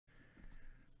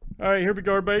All right, here we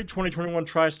go, everybody. 2021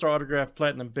 TriStar Autograph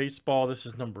Platinum Baseball. This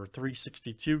is number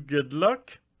 362. Good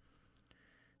luck.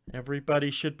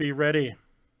 Everybody should be ready.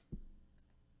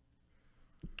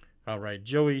 All right,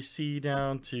 Joey C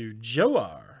down to Joe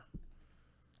R.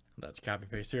 That's copy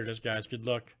paste. Here it is, guys. Good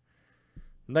luck.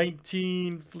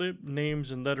 19 flip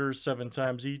names and letters 7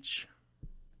 times each.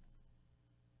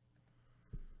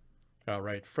 All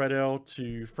right, Fred L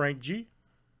to Frank G.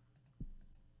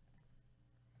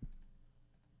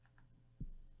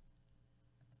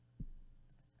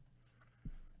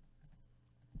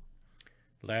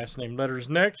 Last name letters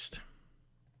next.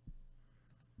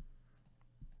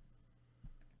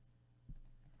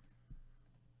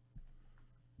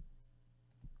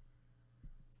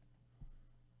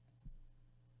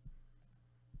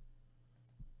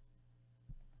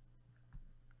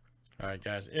 All right,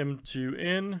 guys, M to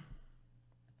N.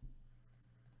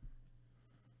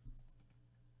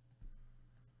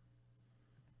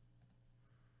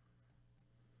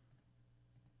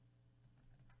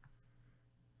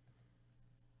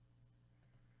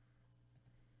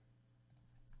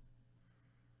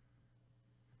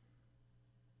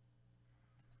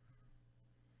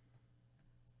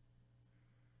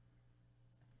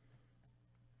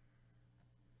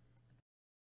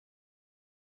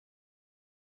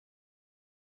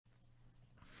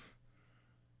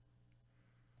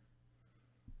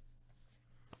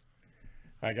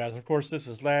 All right, guys, of course, this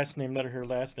is last name letter here.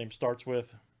 Last name starts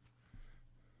with.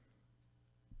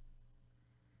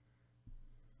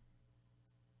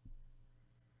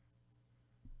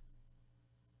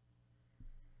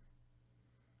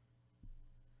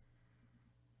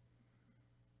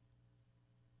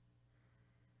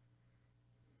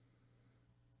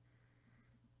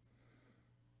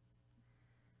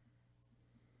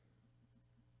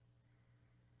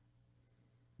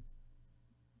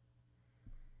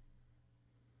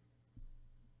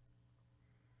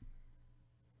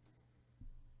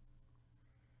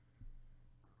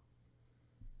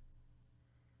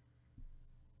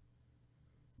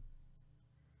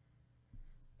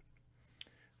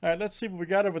 All right, let's see what we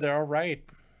got over there. All right.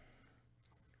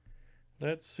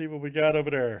 Let's see what we got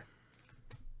over there.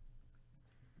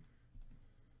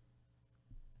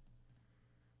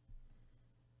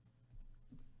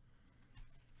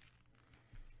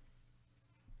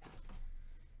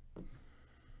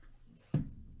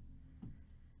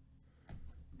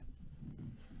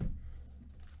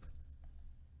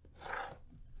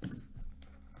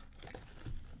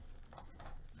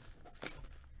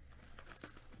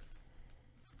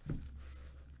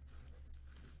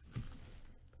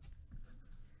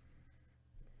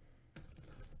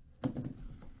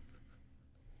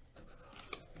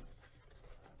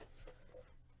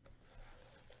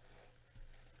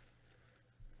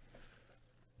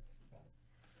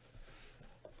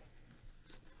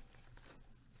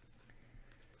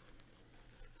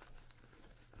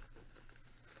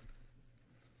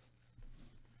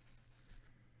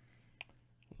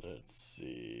 Let's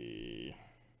see.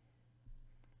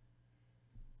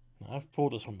 I've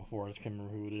pulled this one before. I just can't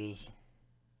remember who it is.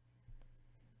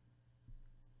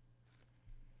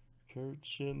 Kurt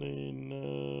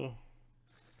Schilling.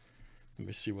 Let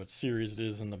me see what series it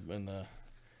is in the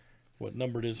what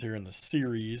number it is here in the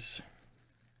series.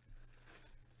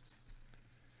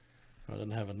 Oh, it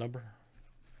doesn't have a number.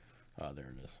 Ah, there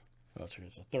it is. Oh,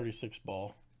 it's a 36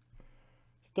 ball.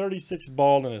 36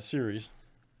 ball in a series.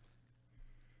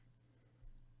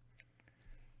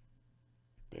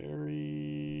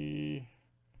 Barry.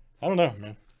 I don't know,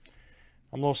 man.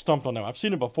 I'm a little stumped on that. I've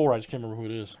seen it before. I just can't remember who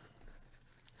it is.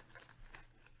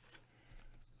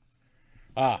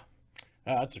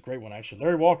 That's a great one, actually.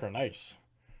 Larry Walker, nice.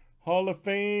 Hall of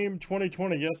Fame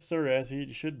 2020. Yes, sir, as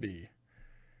he should be.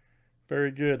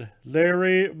 Very good.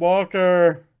 Larry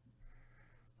Walker.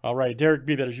 All right, Derek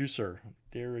B, that is you, sir.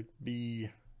 Derek B.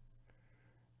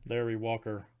 Larry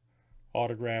Walker.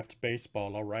 Autographed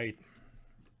baseball. All right.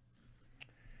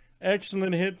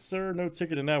 Excellent hit, sir. No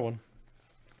ticket in that one.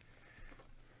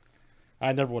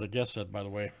 I never would have guessed that, by the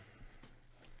way.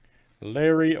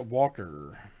 Larry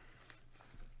Walker.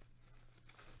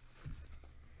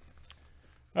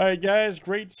 All right, guys.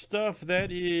 Great stuff. That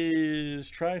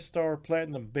is TriStar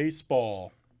Platinum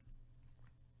Baseball.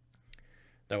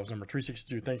 That was number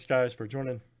 362. Thanks, guys, for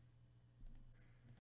joining.